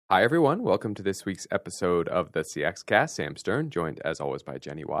Hi, everyone. Welcome to this week's episode of the CX Cast. Sam Stern, joined as always by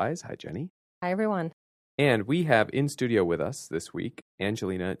Jenny Wise. Hi, Jenny. Hi, everyone. And we have in studio with us this week,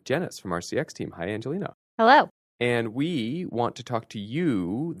 Angelina Gennis from our CX team. Hi, Angelina. Hello. And we want to talk to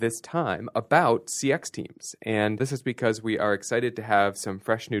you this time about CX teams. And this is because we are excited to have some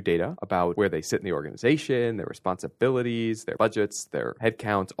fresh new data about where they sit in the organization, their responsibilities, their budgets, their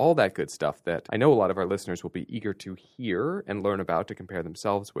headcounts, all that good stuff that I know a lot of our listeners will be eager to hear and learn about to compare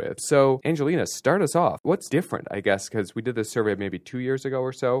themselves with. So, Angelina, start us off. What's different, I guess, because we did this survey maybe 2 years ago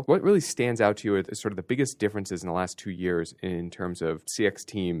or so. What really stands out to you as sort of the biggest differences in the last 2 years in terms of CX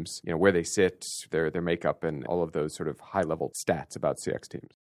teams, where they sit, their makeup, and all of those sort of high-level stats about CX teams?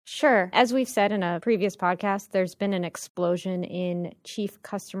 Sure. As we've said in a previous podcast, there's been an explosion in chief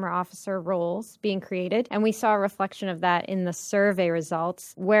customer officer roles being created. And we saw a reflection of that in the survey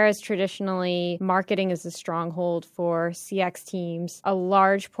results. Whereas traditionally, marketing is a stronghold for CX teams, a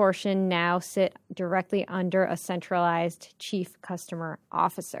large portion now sit directly under a centralized chief customer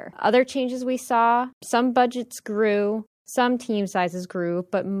officer. Other changes we saw, some budgets grew. Some team sizes grew,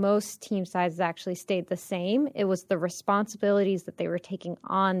 but most team sizes actually stayed the same. It was the responsibilities that they were taking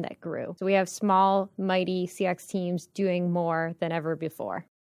on that grew. So we have small, mighty CX teams doing more than ever before.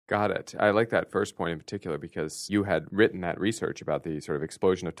 Got it. I like that first point in particular because you had written that research about the sort of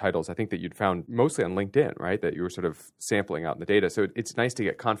explosion of titles. I think that you'd found mostly on LinkedIn, right? That you were sort of sampling out in the data. So it's nice to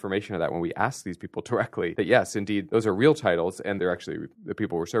get confirmation of that when we ask these people directly that yes, indeed, those are real titles and they're actually, the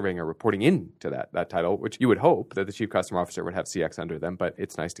people we're surveying are reporting into that title, which you would hope that the chief customer officer would have CX under them, but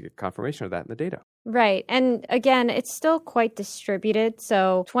it's nice to get confirmation of that in the data. Right. And again, it's still quite distributed.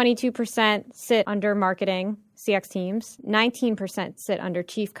 So 22% sit under marketing, CX teams, 19% sit under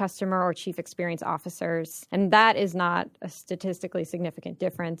chief customer or chief experience officers. And that is not a statistically significant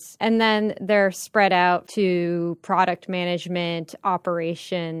difference. And then they're spread out to product management,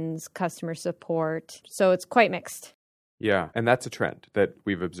 operations, customer support. So it's quite mixed. Yeah. And that's a trend that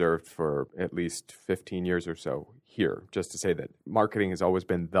we've observed for at least 15 years or so here, just to say that marketing has always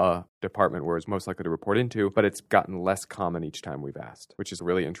been the department where it's most likely to report into, but it's gotten less common each time we've asked, which is a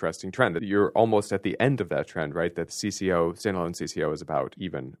really interesting trend. That you're almost at the end of that trend, right? That CCO, standalone CCO is about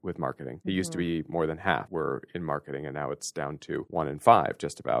even with marketing. It used to be more than half were in marketing, and now it's down to 1 in 5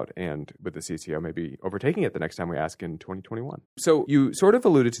 just about. And with the CCO maybe overtaking it the next time we ask in 2021. So you sort of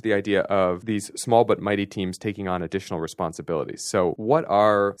alluded to the idea of these small but mighty teams taking on additional responsibilities. So what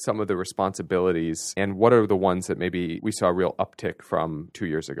are some of the responsibilities and what are the ones that maybe we saw a real uptick from 2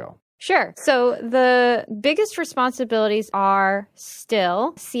 years ago? Sure. So the biggest responsibilities are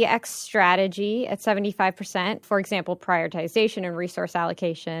still CX strategy at 75%, for example, prioritization and resource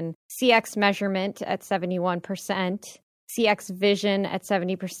allocation, CX measurement at 71%, CX vision at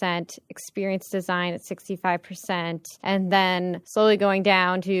 70%, experience design at 65%, and then slowly going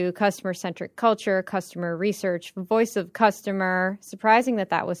down to customer-centric culture, customer research, voice of customer, surprising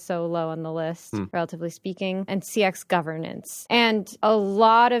that was so low on the list, relatively speaking, and CX governance. And a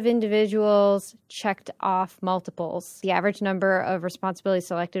lot of individuals checked off multiples. The average number of responsibilities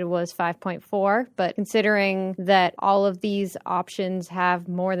selected was 5.4, but considering that all of these options have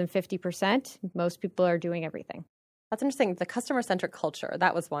more than 50%, most people are doing everything. That's interesting. The customer-centric culture,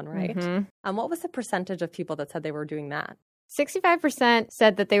 that was one, right? Mm-hmm. What was the percentage of people that said they were doing that? 65%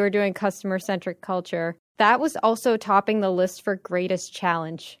 said that they were doing customer-centric culture. That was also topping the list for greatest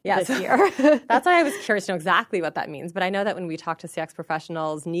challenge this year. That's why I was curious to know exactly what that means. But I know that when we talk to CX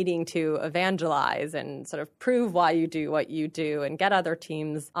professionals needing to evangelize and sort of prove why you do what you do and get other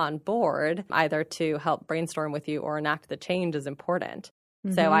teams on board, either to help brainstorm with you or enact the change is important.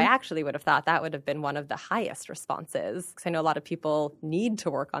 So I actually would have thought that would have been one of the highest responses because I know a lot of people need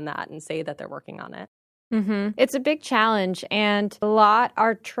to work on that and say that they're working on it. It's a big challenge, and a lot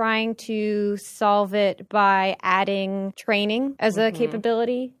are trying to solve it by adding training as a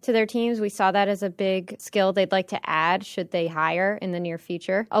capability to their teams. We saw that as a big skill they'd like to add should they hire in the near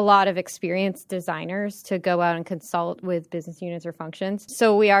future. A lot of experienced designers to go out and consult with business units or functions.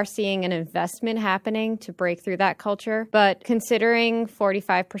 So we are seeing an investment happening to break through that culture. But considering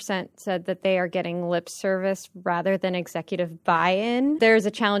 45% said that they are getting lip service rather than executive buy-in, there's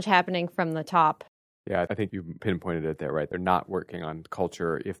a challenge happening from the top. Yeah, I think you pinpointed it there, right? They're not working on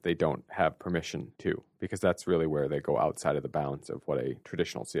culture if they don't have permission to, because that's really where they go outside of the bounds of what a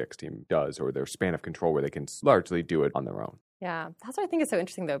traditional CX team does or their span of control where they can largely do it on their own. Yeah, that's what I think is so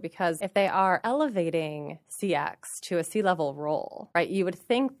interesting, though, because if they are elevating CX to a C-level role, right, you would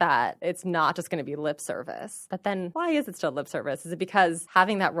think that it's not just going to be lip service. But then why is it still lip service? Is it because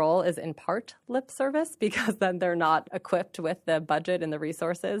having that role is in part lip service because then they're not equipped with the budget and the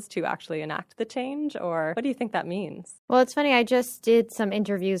resources to actually enact the change? Or what do you think that means? Well, it's funny. I just did some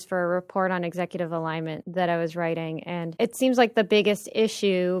interviews for a report on executive alignment that I was writing. And it seems like the biggest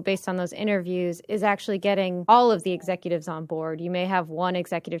issue based on those interviews is actually getting all of the executives on board. You may have one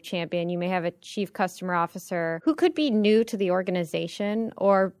executive champion. You may have a chief customer officer who could be new to the organization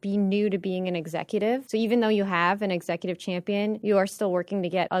or be new to being an executive. So even though you have an executive champion, you are still working to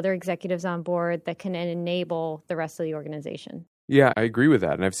get other executives on board that can enable the rest of the organization. Yeah, I agree with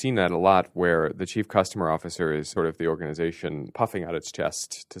that. And I've seen that a lot where the chief customer officer is sort of the organization puffing out its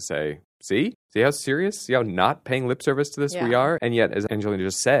chest to say, see how serious, see how not paying lip service to this we are. And yet, as Angelina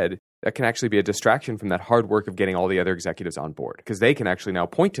just said, that can actually be a distraction from that hard work of getting all the other executives on board, because they can actually now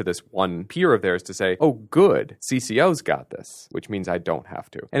point to this one peer of theirs to say, oh, good, CCO's got this, which means I don't have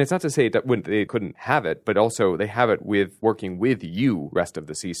to. And it's not to say that they couldn't have it, but also they have it with working with you, rest of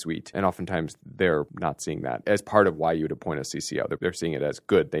the C-suite. And oftentimes they're not seeing that as part of why you would appoint a CCO. They're seeing it as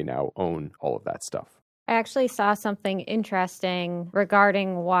good. They now own all of that stuff. I actually saw something interesting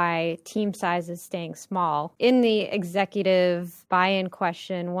regarding why team size is staying small. In the executive buy-in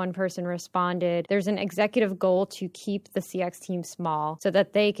question, one person responded, there's an executive goal to keep the CX team small so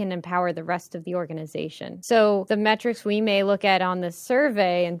that they can empower the rest of the organization. So the metrics we may look at on this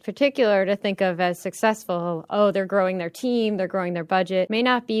survey in particular to think of as successful, oh, they're growing their team, they're growing their budget, may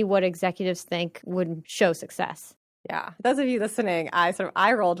not be what executives think would show success. Yeah. Those of you listening, I sort of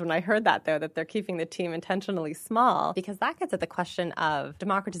eye-rolled when I heard that, though, that they're keeping the team intentionally small, because that gets at the question of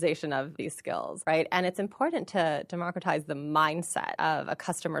democratization of these skills, right? And it's important to democratize the mindset of a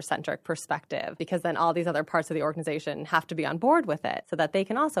customer-centric perspective, because then all these other parts of the organization have to be on board with it so that they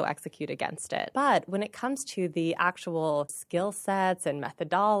can also execute against it. But when it comes to the actual skill sets and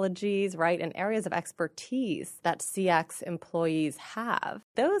methodologies, right, and areas of expertise that CX employees have,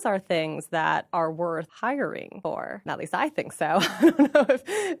 those are things that are worth hiring for. At least I think so. I don't know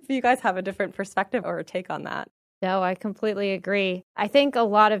if you guys have a different perspective or a take on that. No, I completely agree. I think a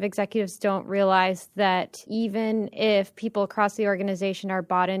lot of executives don't realize that even if people across the organization are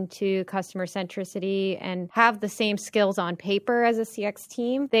bought into customer centricity and have the same skills on paper as a CX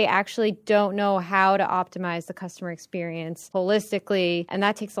team, they actually don't know how to optimize the customer experience holistically. And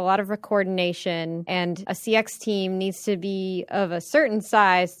that takes a lot of coordination. And a CX team needs to be of a certain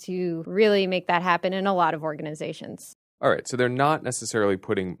size to really make that happen in a lot of organizations. All right, so they're not necessarily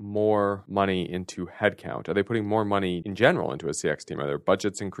putting more money into headcount. Are they putting more money in general into a CX team? Are their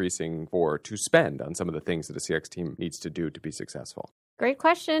budgets increasing to spend on some of the things that a CX team needs to do to be successful? Great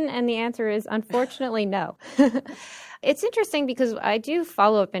question. And the answer is unfortunately no. It's interesting because I do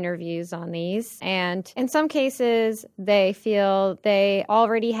follow-up interviews on these. And in some cases, they feel they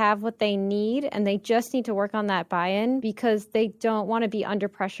already have what they need and they just need to work on that buy-in because they don't want to be under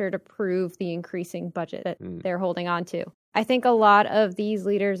pressure to prove the increasing budget that they're holding on to. I think a lot of these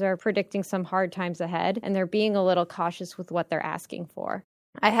leaders are predicting some hard times ahead and they're being a little cautious with what they're asking for.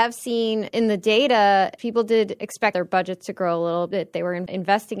 I have seen in the data, people did expect their budgets to grow a little bit. They were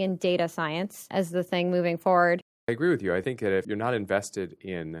investing in data science as the thing moving forward. I agree with you. I think that if you're not invested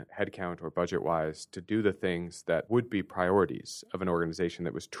in headcount or budget-wise to do the things that would be priorities of an organization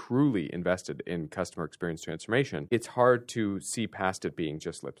that was truly invested in customer experience transformation, it's hard to see past it being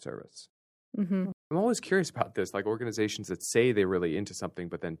just lip service. Mm-hmm. I'm always curious about this, like organizations that say they're really into something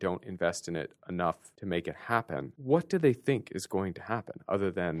but then don't invest in it enough to make it happen. What do they think is going to happen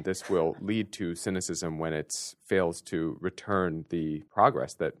other than this will lead to cynicism when it fails to return the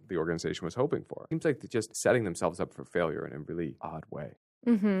progress that the organization was hoping for? It seems like they're just setting themselves up for failure in a really odd way.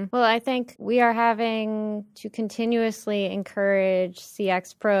 Mm-hmm. Well, I think we are having to continuously encourage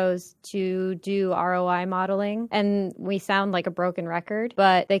CX pros to do ROI modeling. And we sound like a broken record,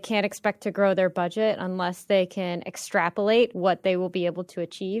 but they can't expect to grow their budget unless they can extrapolate what they will be able to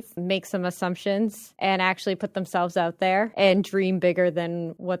achieve, make some assumptions, and actually put themselves out there and dream bigger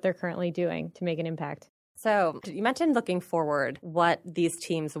than what they're currently doing to make an impact. So you mentioned looking forward what these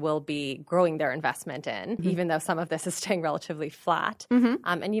teams will be growing their investment in, even though some of this is staying relatively flat.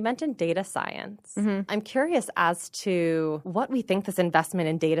 And you mentioned data science. I'm curious as to what we think this investment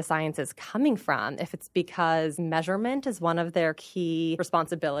in data science is coming from, if it's because measurement is one of their key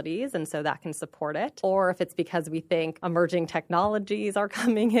responsibilities and so that can support it, or if it's because we think emerging technologies are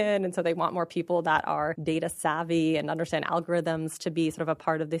coming in and so they want more people that are data savvy and understand algorithms to be sort of a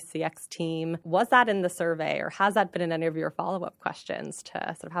part of the CX team. Was that in the survey, or has that been in any of your follow-up questions to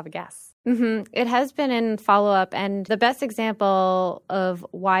sort of have a guess? It has been in follow-up, and the best example of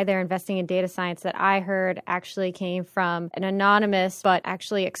why they're investing in data science that I heard actually came from an anonymous but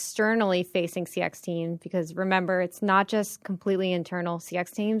actually externally facing CX team, because remember, it's not just completely internal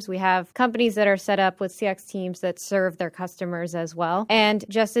CX teams. We have companies that are set up with CX teams that serve their customers as well. And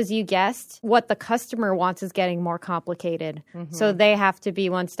just as you guessed, what the customer wants is getting more complicated. So they have to be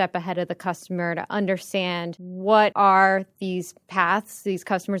one step ahead of the customer to understand what are these paths these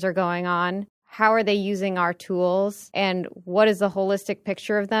customers are going on, how are they using our tools, and what is the holistic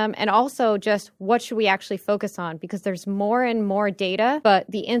picture of them, and also just what should we actually focus on, because there's more and more data, but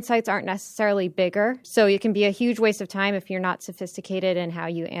the insights aren't necessarily bigger. So it can be a huge waste of time if you're not sophisticated in how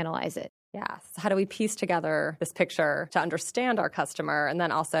you analyze it. Yeah. So how do we piece together this picture to understand our customer? And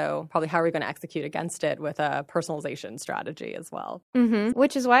then also probably how are we going to execute against it with a personalization strategy as well?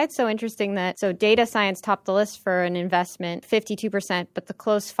 Which is why it's so interesting that data science topped the list for an investment, 52%, but the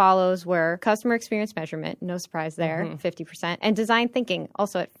close follows were customer experience measurement, no surprise there, 50%, and design thinking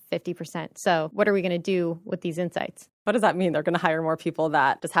also at 50%. So what are we going to do with these insights? What does that mean? They're going to hire more people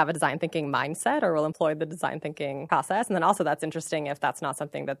that just have a design thinking mindset or will employ the design thinking process? And then also that's interesting if that's not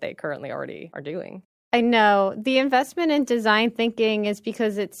something that they currently already are doing. I know. The investment in design thinking is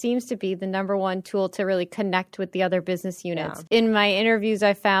because it seems to be the number one tool to really connect with the other business units. Yeah. In my interviews,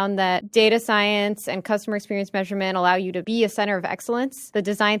 I found that data science and customer experience measurement allow you to be a center of excellence. The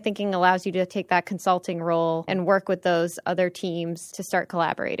design thinking allows you to take that consulting role and work with those other teams to start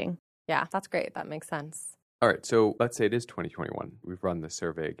collaborating. Yeah, that's great. That makes sense. All right, so let's say it is 2021. We've run the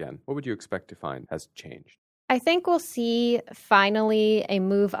survey again. What would you expect to find has changed? I think we'll see finally a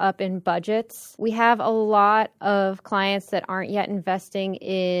move up in budgets. We have a lot of clients that aren't yet investing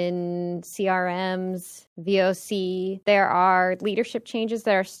in CRMs, VOC. There are leadership changes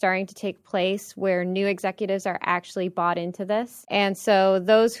that are starting to take place where new executives are actually bought into this. And so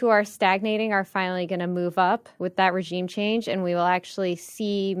those who are stagnating are finally going to move up with that regime change, and we will actually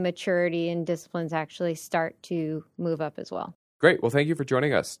see maturity and disciplines actually start to move up as well. Great. Well, thank you for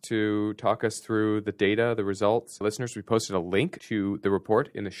joining us to talk us through the data, the results. Listeners, we posted a link to the report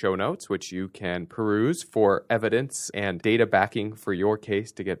in the show notes, which you can peruse for evidence and data backing for your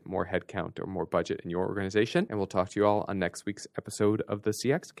case to get more headcount or more budget in your organization. And we'll talk to you all on next week's episode of the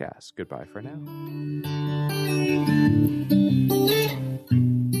CX Cast. Goodbye for now.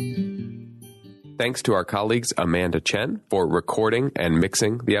 Thanks to our colleagues Amanda Chen for recording and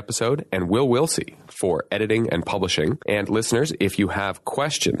mixing the episode, and Will Wilsey for editing and publishing. And listeners, if you have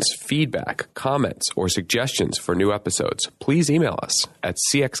questions, feedback, comments, or suggestions for new episodes, please email us at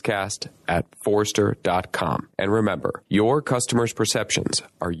cxcast@forrester.com. And remember, your customers' perceptions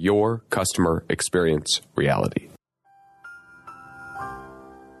are your customer experience reality.